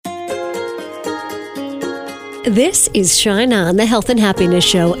This is Shine On, the Health and Happiness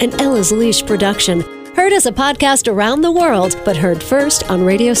Show, an Ella's Leash production. Heard as a podcast around the world, but heard first on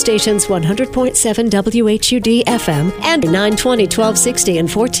radio stations 100.7 WHUD FM and 920, 1260, and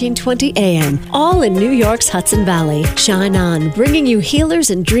 1420 AM, all in New York's Hudson Valley. Shine On, bringing you healers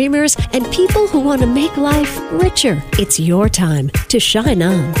and dreamers and people who want to make life richer. It's your time to shine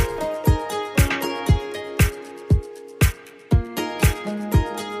on.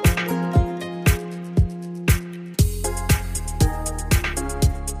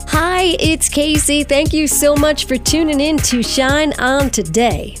 Hi, it's Casey. Thank you so much for tuning in to Shine On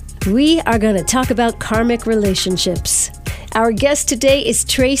today. We are going to talk about karmic relationships. Our guest today is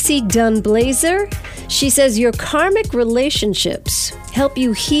Tracy Dunn Blazer. She says your karmic relationships help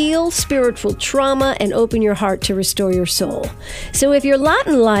you heal spiritual trauma and open your heart to restore your soul. So if your lot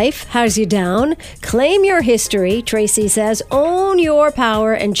in life has you down, claim your history, Tracy says, own your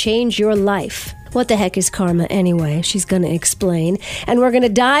power and change your life. What the heck is karma anyway? She's going to explain. And we're going to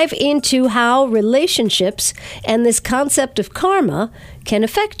dive into how relationships and this concept of karma can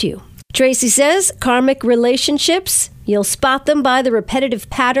affect you. Tracy says karmic relationships, you'll spot them by the repetitive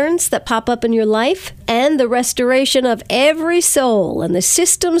patterns that pop up in your life and the restoration of every soul and the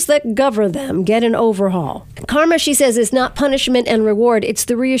systems that govern them get an overhaul. Karma, she says, is not punishment and reward. It's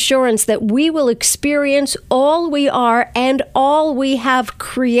the reassurance that we will experience all we are and all we have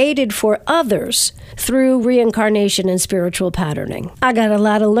created for others through reincarnation and spiritual patterning. I got a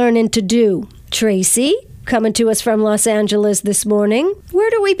lot of learning to do. Tracy, coming to us from Los Angeles this morning. Where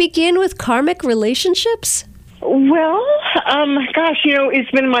do we begin with karmic relationships? Well,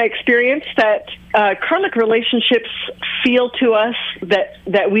 it's been my experience that karmic relationships feel to us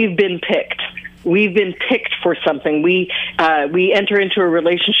that we've been picked. We've been picked for something. We enter into a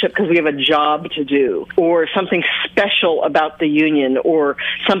relationship because we have a job to do, or something special about the union, or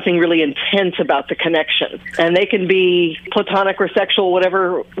something really intense about the connection. And they can be platonic or sexual,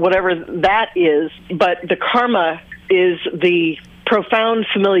 whatever that is. But the karma is the profound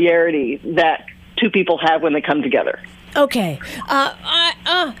familiarity that two people have when they come together. Okay.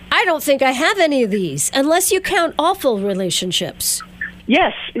 I don't think I have any of these, unless you count awful relationships.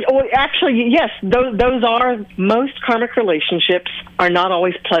 Yes. Well, actually, yes. Those are, most karmic relationships are not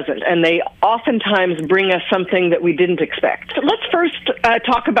always pleasant, and they oftentimes bring us something that we didn't expect. So let's first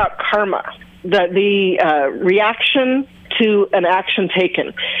talk about karma, the reaction to an action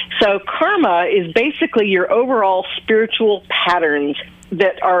taken. So karma is basically your overall spiritual patterns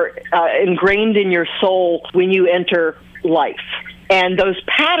that are ingrained in your soul when you enter life. And those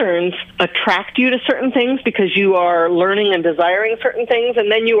patterns attract you to certain things because you are learning and desiring certain things,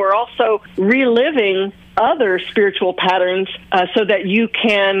 and then you are also reliving other spiritual patterns so that you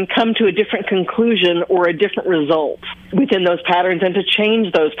can come to a different conclusion or a different result within those patterns and to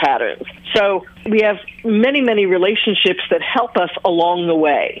change those patterns. So we have many, many relationships that help us along the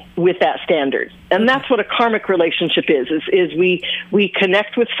way with that standard. And that's what a karmic relationship is we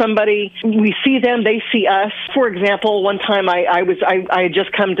connect with somebody, we see them, they see us. For example, one time I had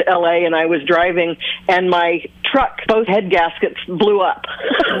just come to LA and I was driving and my truck, both head gaskets blew up.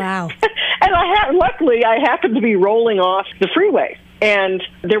 Wow. And luckily I happened to be rolling off the freeway. And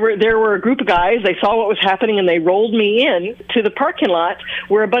there were a group of guys, they saw what was happening, and they rolled me in to the parking lot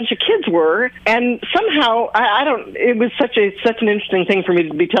where a bunch of kids were. And somehow, it was such an interesting thing for me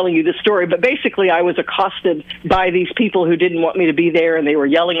to be telling you this story, but basically I was accosted by these people who didn't want me to be there, and they were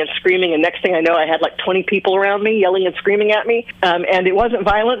yelling and screaming, and next thing I know, I had like 20 people around me yelling and screaming at me. And it wasn't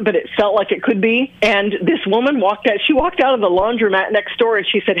violent, but it felt like it could be. And this woman walked out of the laundromat next door, and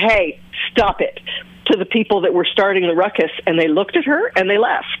she said, "Hey, stop it," to the people that were starting the ruckus, and they looked at her and they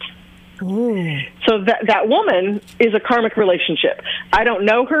left. Ooh. So that woman is a karmic relationship. I don't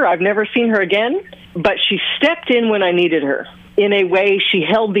know her. I've never seen her again, but she stepped in when I needed her. In a way, she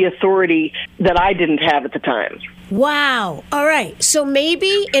held the authority that I didn't have at the time. Wow. All right. So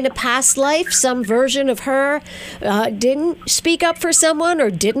maybe in a past life, some version of her didn't speak up for someone or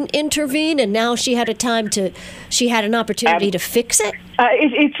didn't intervene, and now she had an opportunity to fix it?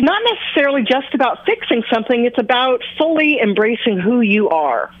 It's not necessarily just about fixing something. It's about fully embracing who you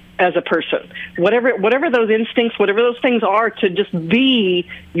are as a person. Whatever those instincts, whatever those things are, to just be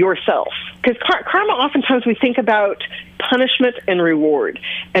yourself. Because karma, oftentimes we think about punishment and reward.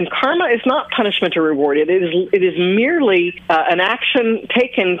 And karma is not punishment or reward. It is merely an action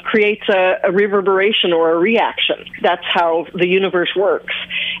taken creates a reverberation or a reaction. That's how the universe works.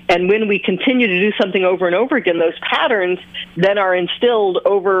 And when we continue to do something over and over again, those patterns then are instilled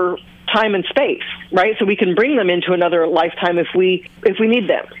over time and space, right? So we can bring them into another lifetime if we need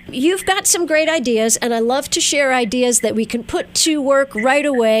them. You've got some great ideas, and I love to share ideas that we can put to work right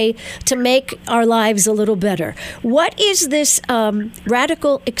away to make our lives a little better. What is this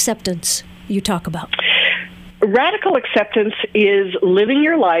radical acceptance you talk about? Radical acceptance is living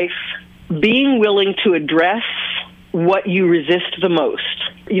your life, being willing to address what you resist the most.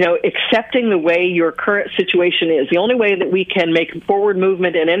 Accepting the way your current situation is. The only way that we can make forward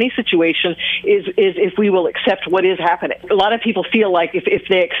movement in any situation is if we will accept what is happening. A lot of people feel like if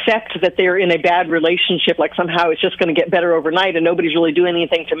they accept that they're in a bad relationship, like somehow it's just going to get better overnight and nobody's really doing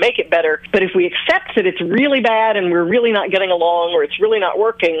anything to make it better. But if we accept that it's really bad and we're really not getting along or it's really not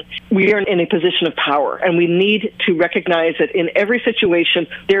working, we are in a position of power. And we need to recognize that in every situation,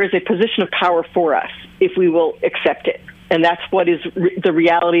 there is a position of power for us if we will accept it. And that's what is the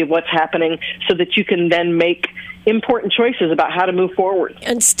reality of what's happening, so that you can then make important choices about how to move forward.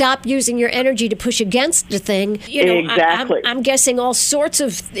 And stop using your energy to push against the thing. Exactly. I'm guessing all sorts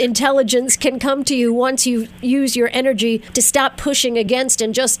of intelligence can come to you once you use your energy to stop pushing against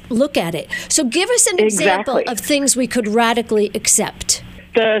and just look at it. So give us an example of things we could radically accept.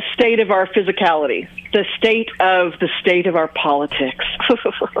 The state of our physicality, the state of our politics,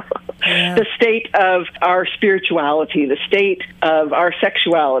 the state of our spirituality, the state of our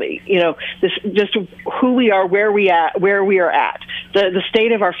sexuality, this just who we are, where we are at, the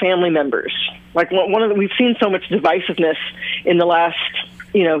state of our family members. Like we've seen so much divisiveness in the last,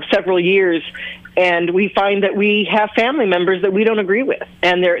 several years. And we find that we have family members that we don't agree with.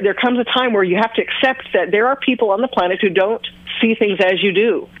 And there comes a time where you have to accept that there are people on the planet who don't see things as you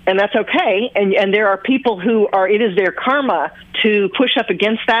do. And that's okay. And there are people who it is their karma to push up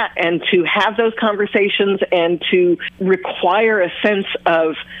against that and to have those conversations and to require a sense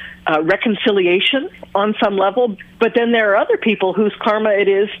of reconciliation on some level. But then there are other people whose karma it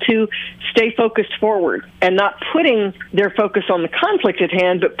is to stay focused forward and not putting their focus on the conflict at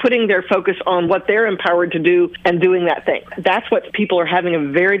hand, but putting their focus on what they're empowered to do and doing that thing. That's what people are having a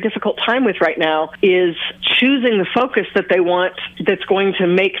very difficult time with right now, is choosing the focus that they want that's going to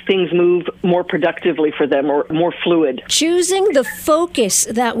make things move more productively for them or more fluid. Choosing the focus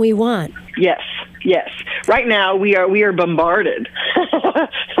that we want. Yes. Right now we are bombarded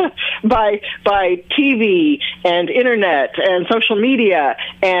by TV and internet and social media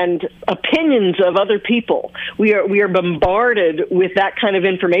and opinions of other people. We are bombarded with that kind of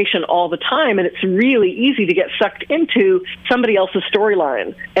information all the time, and it's really easy to get sucked into somebody else's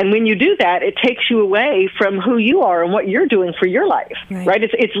storyline. And when you do that, it takes you away from who you are and what you're doing for your life. Right?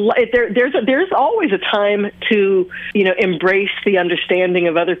 There's always a time to embrace the understanding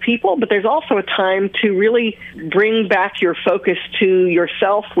of other people, but there's also a time to really bring back your focus to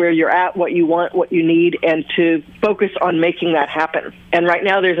yourself, where you're at, what you want, what you need, and to focus on making that happen. And right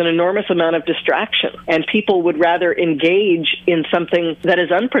now there's an enormous amount of distraction, and people would rather engage in something that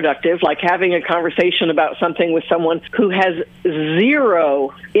is unproductive, like having a conversation about something with someone who has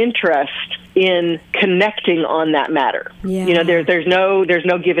zero interest in connecting on that matter. Yeah. There's no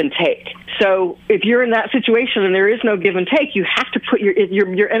give and take. So if you're in that situation and there is no give and take, you have to put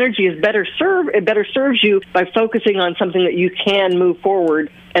your energy is better served. It better serves you by focusing on something that you can move forward.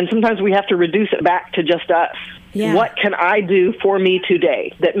 And sometimes we have to reduce it back to just us. Yeah. What can I do for me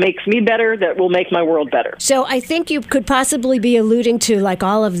today that makes me better, that will make my world better? So I think you could possibly be alluding to like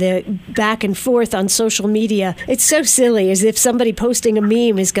all of the back and forth on social media. It's so silly, as if somebody posting a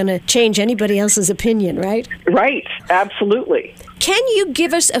meme is going to change anybody else's opinion, right? Right, absolutely. Can you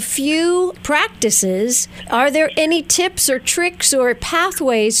give us a few practices? Are there any tips or tricks or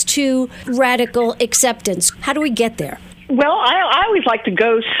pathways to radical acceptance? How do we get there? Well, I always like to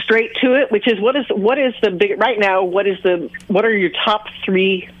go straight to it, which is what is the big right now? What are your top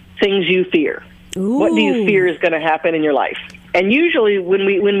 3 things you fear? Ooh. What do you fear is going to happen in your life? And usually, when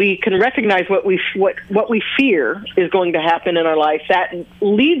we can recognize what we fear is going to happen in our life, that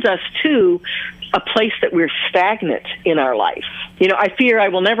leads us to a place that we're stagnant in our life. I fear I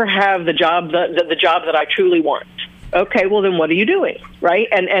will never have the job that I truly want. Okay, well then what are you doing, right?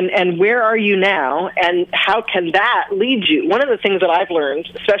 And where are you now, and how can that lead you? One of the things that I've learned,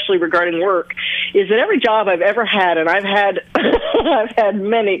 especially regarding work, is that every job I've ever had, and I've had I've had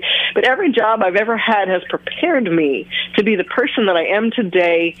many, but every job I've ever had has prepared me to be the person that I am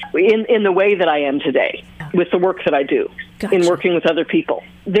today in the way that I am today with the work that I do. Gotcha. In working with other people.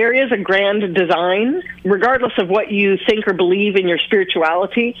 There is a grand design, regardless of what you think or believe in your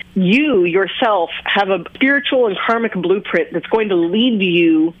spirituality. You yourself have a spiritual and karmic blueprint that's going to lead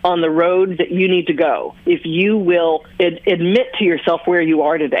you on the road that you need to go if you will admit to yourself where you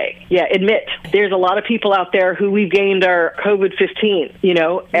are today. Yeah, admit. There's a lot of people out there who we've gained our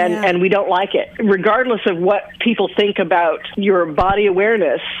COVID-15, and we don't like it. Regardless of what people think about your body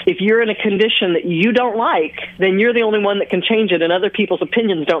awareness, if you're in a condition that you don't like, then you're the only one that can change it, and other people's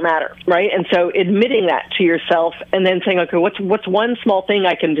opinions don't matter, right? And so admitting that to yourself and then saying, okay, what's one small thing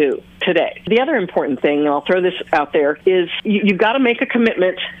I can do today? The other important thing, and I'll throw this out there, is you've got to make a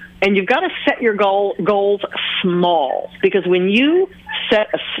commitment. And you've got to set your goals small, because when you set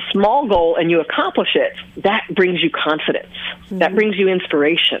a small goal and you accomplish it, that brings you confidence. Mm-hmm. That brings you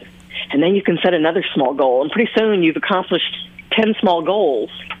inspiration. And then you can set another small goal, and pretty soon you've accomplished 10 small goals,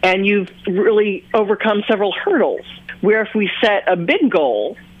 and you've really overcome several hurdles. Where if we set a big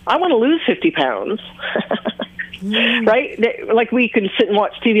goal, I want to lose 50 pounds, right? Like, we can sit and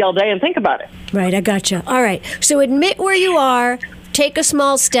watch TV all day and think about it. Right, I gotcha. All right, so admit where you are. Take a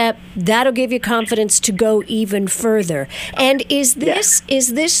small step. That'll give you confidence to go even further. And is this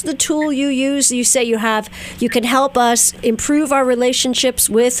the tool you use? You say you can help us improve our relationships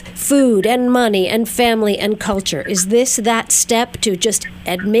with food and money and family and culture. Is this that step to just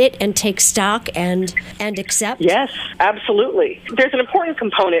admit and take stock and accept? Yes, absolutely. There's an important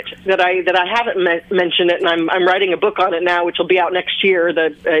component that I haven't mentioned it, and I'm writing a book on it now, which will be out next year, in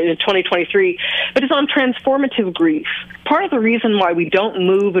 2023. But it's on transformative grief. Part of the reason why we don't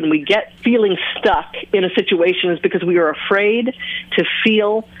move and we get feeling stuck in a situation is because we are afraid to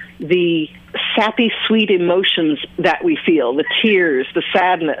feel the sappy, sweet emotions that we feel, the tears, the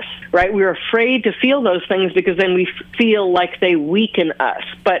sadness, right? We're afraid to feel those things because then we feel like they weaken us.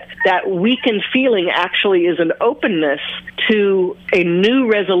 But that weakened feeling actually is an openness to a new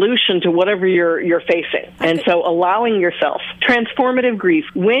resolution to whatever you're facing. And so allowing yourself, transformative grief,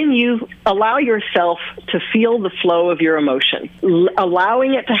 when you allow yourself to feel the flow of your emotion,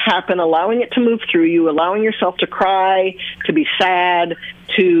 allowing it to happen, allowing it to move through you, allowing yourself to cry, to be sad,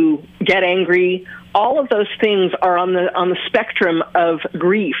 to get angry, all of those things are on the spectrum of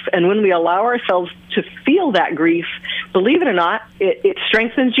grief. And when we allow ourselves to feel that grief, believe it or not, it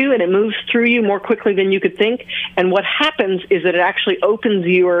strengthens you and it moves through you more quickly than you could think. And what happens is that it actually opens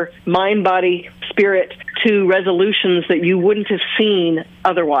your mind, body, spirit to resolutions that you wouldn't have seen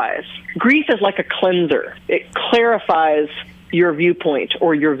otherwise. Grief is like a cleanser. It clarifies your viewpoint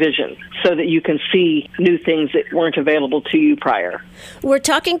or your vision so that you can see new things that weren't available to you prior. We're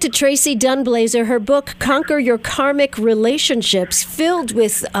talking to Tracy Dunn-Blazer. Her book, Conquer Your Karmic Relationships, filled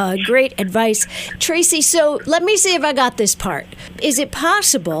with great advice. Tracy, so let me see if I got this part. Is it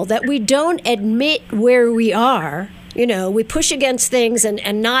possible that we don't admit where we are? You know, we push against things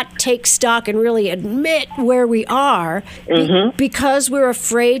and not take stock and really admit where we are because we're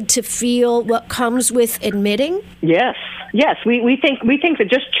afraid to feel what comes with admitting? Yes. We think that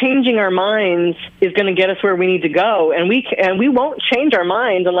just changing our minds is going to get us where we need to go, and we won't change our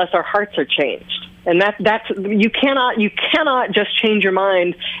minds unless our hearts are changed. And that's you cannot just change your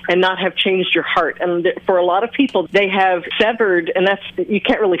mind and not have changed your heart. And for a lot of people, they have severed, and you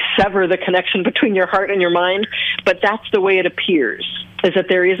can't really sever the connection between your heart and your mind, but that's the way it appears, is that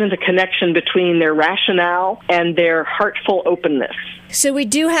there isn't a connection between their rationale and their heartful openness. So we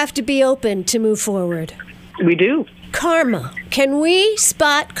do have to be open to move forward. We do. Karma. Can we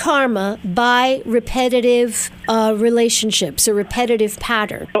spot karma by repetitive relationships, a repetitive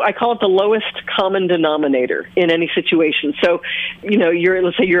pattern? I call it the lowest common denominator in any situation. So,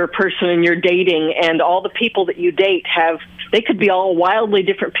 let's say you're a person and you're dating, and all the people that you date they could be all wildly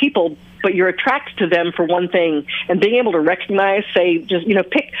different people, but you're attracted to them for one thing. And being able to recognize,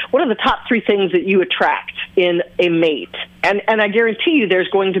 pick what are the top 3 things that you attract in a mate. And I guarantee you there's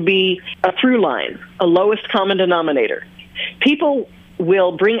going to be a through line, a lowest common denominator. People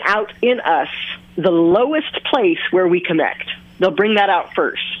will bring out in us the lowest place where we connect. They'll bring that out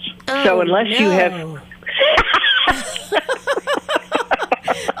first. So unless you have...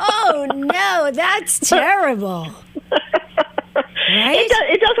 Oh, no, that's terrible. Right?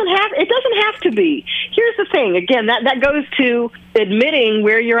 It doesn't have to be. Here's the thing. Again, that goes to admitting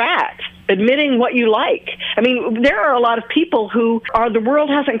where you're at, admitting what you like. I mean, there are a lot of people the world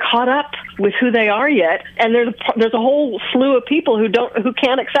hasn't caught up with who they are yet, and there's a whole slew of people who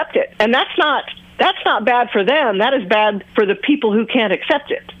can't accept it. And that's not bad for them. That is bad for the people who can't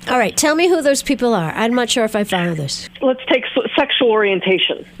accept it. All right. Tell me who those people are. I'm not sure if I follow this. Let's take sexual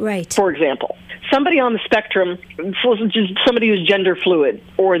orientation, right, for example. Somebody on the spectrum, somebody who's gender fluid,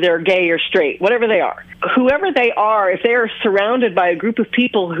 or they're gay or straight, whatever they are. Whoever they are, if they are surrounded by a group of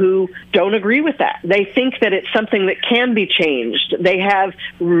people who don't agree with that, they think that it's something that can be changed. They have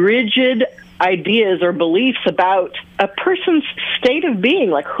rigid ideas or beliefs about a person's state of being,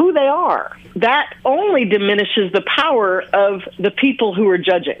 like who they are. That only diminishes the power of the people who are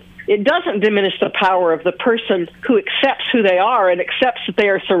judging. it doesn't diminish the power of the person who accepts who they are and accepts that they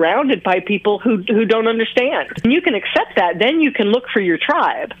are surrounded by people who don't understand. And you can accept that, then you can look for your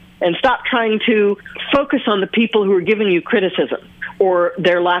tribe and stop trying to focus on the people who are giving you criticism or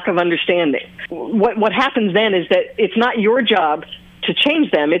their lack of understanding. What happens then is that it's not your job to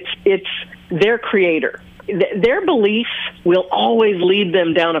change them. It's their creator. Their beliefs will always lead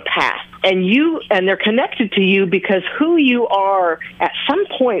them down a path. And they're connected to you because who you are at some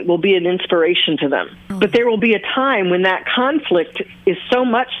point will be an inspiration to them. But there will be a time when that conflict is so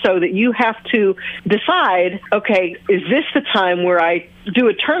much so that you have to decide, okay, is this the time where I do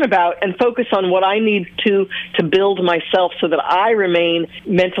a turnabout and focus on what I need to build myself so that I remain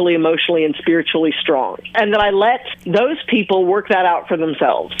mentally, emotionally, and spiritually strong, and that I let those people work that out for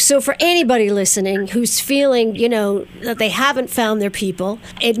themselves. So for anybody listening who's feeling, that they haven't found their people,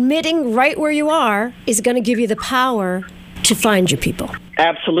 admitting right where you are is going to give you the power to find your people.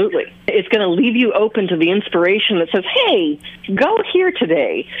 Absolutely. It's going to leave you open to the inspiration that says, hey, go here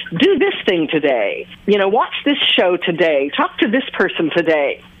today, do this thing today, watch this show today, talk to this person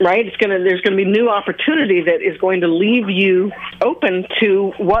today, right? There's going to be new opportunity that is going to leave you open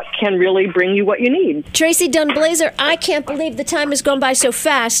to what can really bring you what you need. Tracy Dunn Blazer, I can't believe the time has gone by so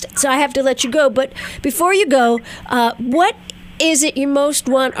fast, so I have to let you go. But before you go, what is it you most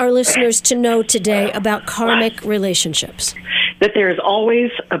want our listeners to know today about karmic relationships? That there is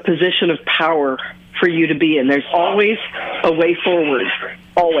always a position of power for you to be in. There's always a way forward.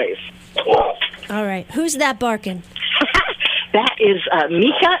 Always. All right. Who's that barking? That is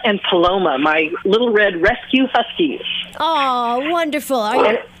Mika and Paloma, my little red rescue huskies. Oh, wonderful.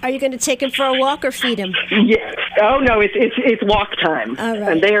 Are you going to take him for a walk or feed him? Yeah. Oh, no, it's walk time. All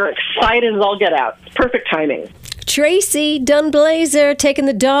right. And they are excited as all get out. Perfect timing. Tracy Dunn Blazer taking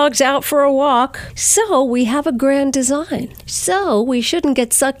the dogs out for a walk. So we have a grand design. So we shouldn't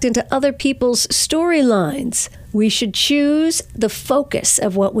get sucked into other people's storylines. We should choose the focus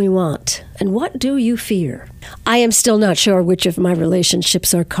of what we want. And what do you fear? I am still not sure which of my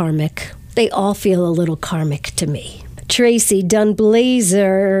relationships are karmic. They all feel a little karmic to me. Tracy Dunn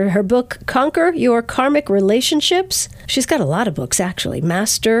Blazer, her book, Conquer Your Karmic Relationships. She's got a lot of books, actually.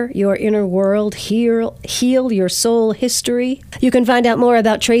 Master Your Inner World, Heal Your Soul History. You can find out more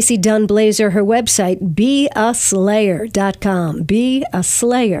about Tracy Dunn Blazer, her website, beaslayer.com,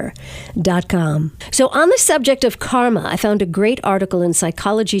 beaslayer.com. So on the subject of karma, I found a great article in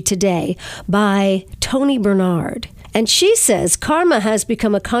Psychology Today by Toni Bernard. And she says karma has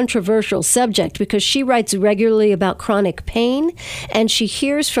become a controversial subject because she writes regularly about chronic pain, and she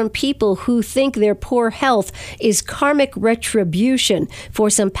hears from people who think their poor health is karmic retribution for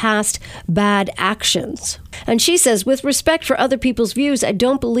some past bad actions. And she says, with respect for other people's views, I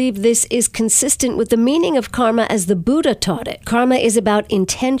don't believe this is consistent with the meaning of karma as the Buddha taught it. Karma is about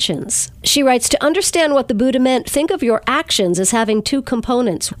intentions. She writes, to understand what the Buddha meant, think of your actions as having two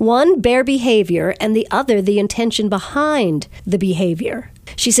components. One, bare behavior, and the other, the intention behind the behavior.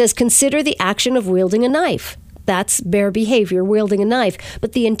 She says, consider the action of wielding a knife. That's bare behavior, wielding a knife.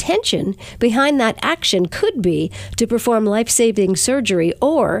 But the intention behind that action could be to perform life-saving surgery,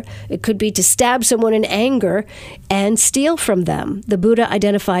 or it could be to stab someone in anger and steal from them. The Buddha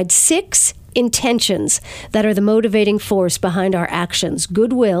identified 6 intentions that are the motivating force behind our actions: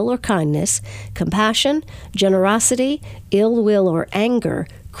 goodwill or kindness, compassion, generosity, ill will or anger,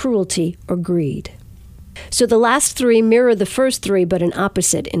 cruelty or greed. So the last 3 mirror the first 3, but in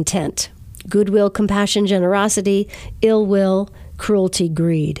opposite intent. Goodwill, compassion, generosity, ill will, cruelty,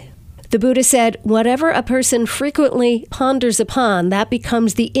 greed. The Buddha said, whatever a person frequently ponders upon, that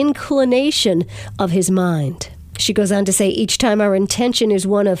becomes the inclination of his mind. She goes on to say, each time our intention is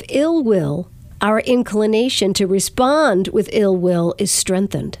one of ill will, our inclination to respond with ill will is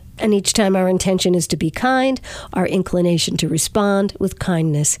strengthened. And each time our intention is to be kind, our inclination to respond with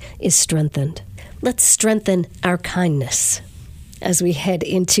kindness is strengthened. Let's strengthen our kindness as we head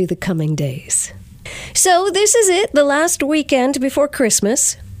into the coming days. So this is it, the last weekend before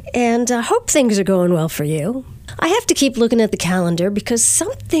Christmas, and I hope things are going well for you. I have to keep looking at the calendar because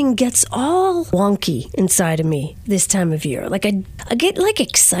something gets all wonky inside of me this time of year. Like I get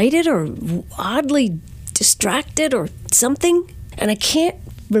excited or oddly distracted or something, and I can't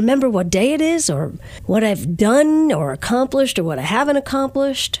remember what day it is or what I've done or accomplished or what I haven't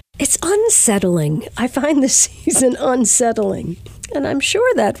accomplished. It's unsettling. I find this season unsettling. And I'm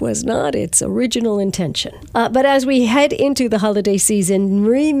sure that was not its original intention. But as we head into the holiday season,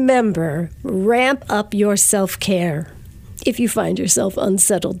 remember, ramp up your self-care. If you find yourself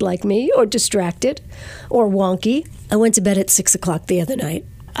unsettled like me, or distracted, or wonky. I went to bed at 6 o'clock the other night.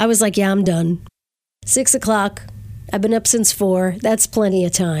 I was like, yeah, I'm done. 6 o'clock, I've been up since 4. That's plenty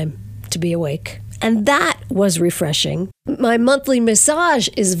of time to be awake. And that was refreshing. My monthly massage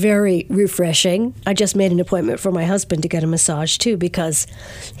is very refreshing. I just made an appointment for my husband to get a massage too because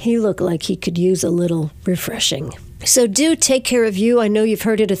he looked like he could use a little refreshing. So do take care of you. I know you've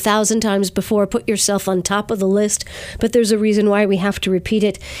heard it 1,000 times before. Put yourself on top of the list. But there's a reason why we have to repeat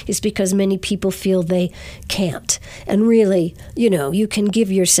it. It's because many people feel they can't. And really, you can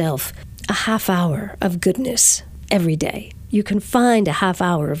give yourself a half hour of goodness every day. You can find a half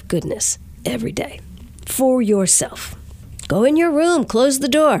hour of goodness every day for yourself. Go in your room, close the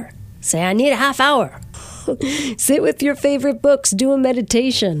door, say, I need a half hour. Sit with your favorite books, do a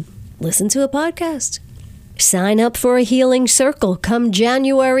meditation, listen to a podcast. Sign up for a healing circle. Come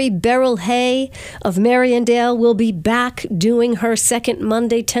January, Beryl Hay of Mariandale will be back doing her second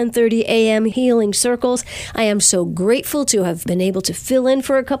Monday, 10:30 a.m. healing circles. I am so grateful to have been able to fill in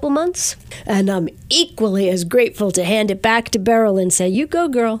for a couple months. And I'm equally as grateful to hand it back to Beryl and say, you go,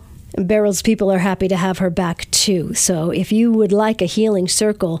 girl. And Beryl's people are happy to have her back, too. So if you would like a healing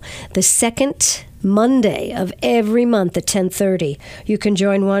circle, the second Monday of every month at 10:30, you can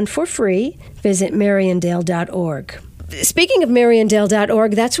join one for free. Visit mariandale.org. Speaking of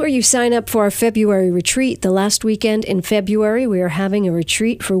mariandale.org, that's where you sign up for our February retreat. The last weekend in February, we are having a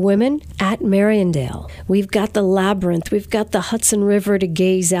retreat for women at Mariandale. We've got the labyrinth. We've got the Hudson River to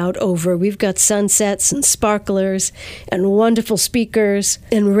gaze out over. We've got sunsets and sparklers and wonderful speakers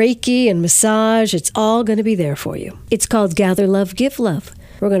and Reiki and massage. It's all going to be there for you. It's called Gather Love, Give Love.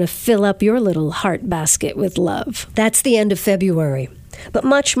 We're going to fill up your little heart basket with love. That's the end of February. But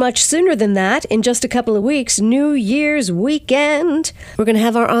much, much sooner than that, in just a couple of weeks, New Year's weekend, we're going to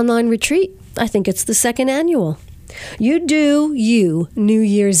have our online retreat. I think it's the second annual. You do you New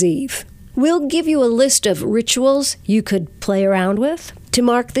Year's Eve. We'll give you a list of rituals you could play around with to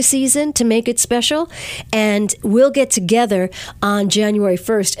mark the season, to make it special. And we'll get together on January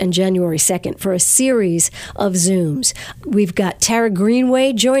 1st and January 2nd for a series of Zooms. We've got Tara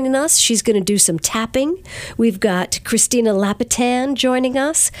Greenway joining us. She's going to do some tapping. We've got Christina Lapitan joining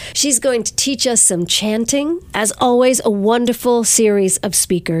us. She's going to teach us some chanting. As always, a wonderful series of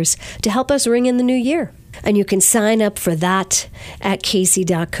speakers to help us ring in the new year. And you can sign up for that at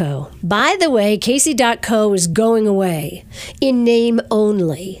Casey.co. By the way, Casey.co is going away in name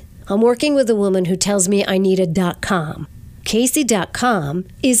only. I'm working with a woman who tells me I need a .com. Casey.com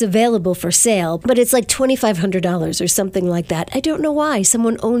is available for sale, but it's like $2,500 or something like that. I don't know why.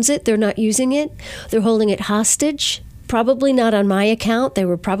 Someone owns it. They're not using it. They're holding it hostage. Probably not on my account. They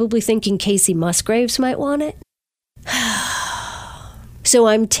were probably thinking Casey Musgraves might want it. So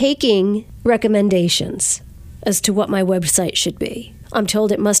I'm taking recommendations as to what my website should be. I'm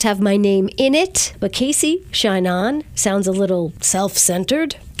told it must have my name in it, but Casey Shine On sounds a little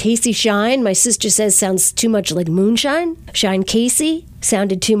self-centered. Casey Shine, my sister says, sounds too much like moonshine. Shine Casey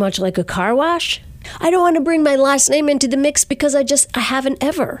sounded too much like a car wash. I don't want to bring my last name into the mix because I haven't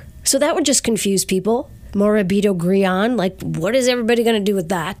ever. So that would just confuse people. Morabito Grion, like what is everybody going to do with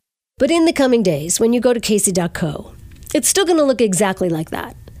that? But in the coming days, when you go to Casey.co, it's still going to look exactly like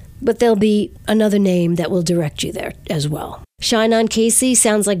that, but there'll be another name that will direct you there as well. Shine On Casey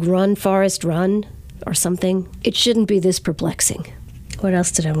sounds like Run, Forest, Run or something. It shouldn't be this perplexing. What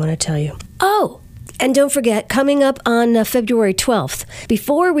else did I want to tell you? Oh, and don't forget, coming up on February 12th,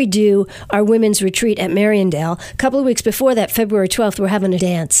 before we do our women's retreat at Mariandale, a couple of weeks before that, February 12th, we're having a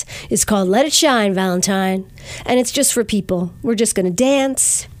dance. It's called Let It Shine, Valentine. And it's just for people. We're just going to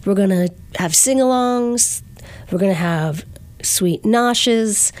dance. We're going to have sing-alongs. We're going to have sweet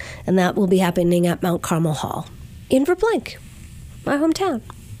noshes, and that will be happening at Mount Carmel Hall in Verplanck, my hometown.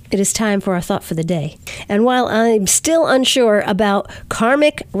 It is time for our thought for the day. And while I'm still unsure about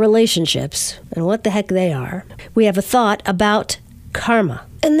karmic relationships and what the heck they are, we have a thought about karma.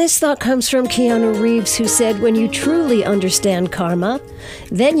 And this thought comes from Keanu Reeves, who said, when you truly understand karma,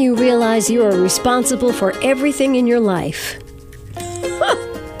 then you realize you are responsible for everything in your life.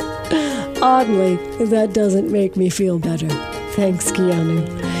 Oddly, that doesn't make me feel better. Thanks,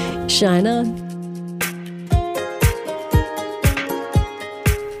 Keanu. Shine on.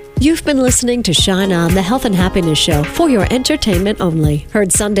 You've been listening to Shine On, the Health and Happiness Show, for your entertainment only.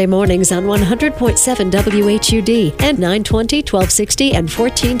 Heard Sunday mornings on 100.7 WHUD and 920, 1260, and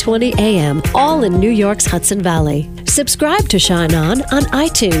 1420 AM, all in New York's Hudson Valley. Subscribe to Shine On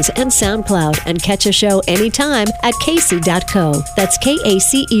iTunes and SoundCloud, and catch a show anytime at Casey.co. That's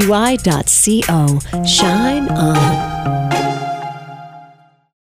KACEY.co. Shine On.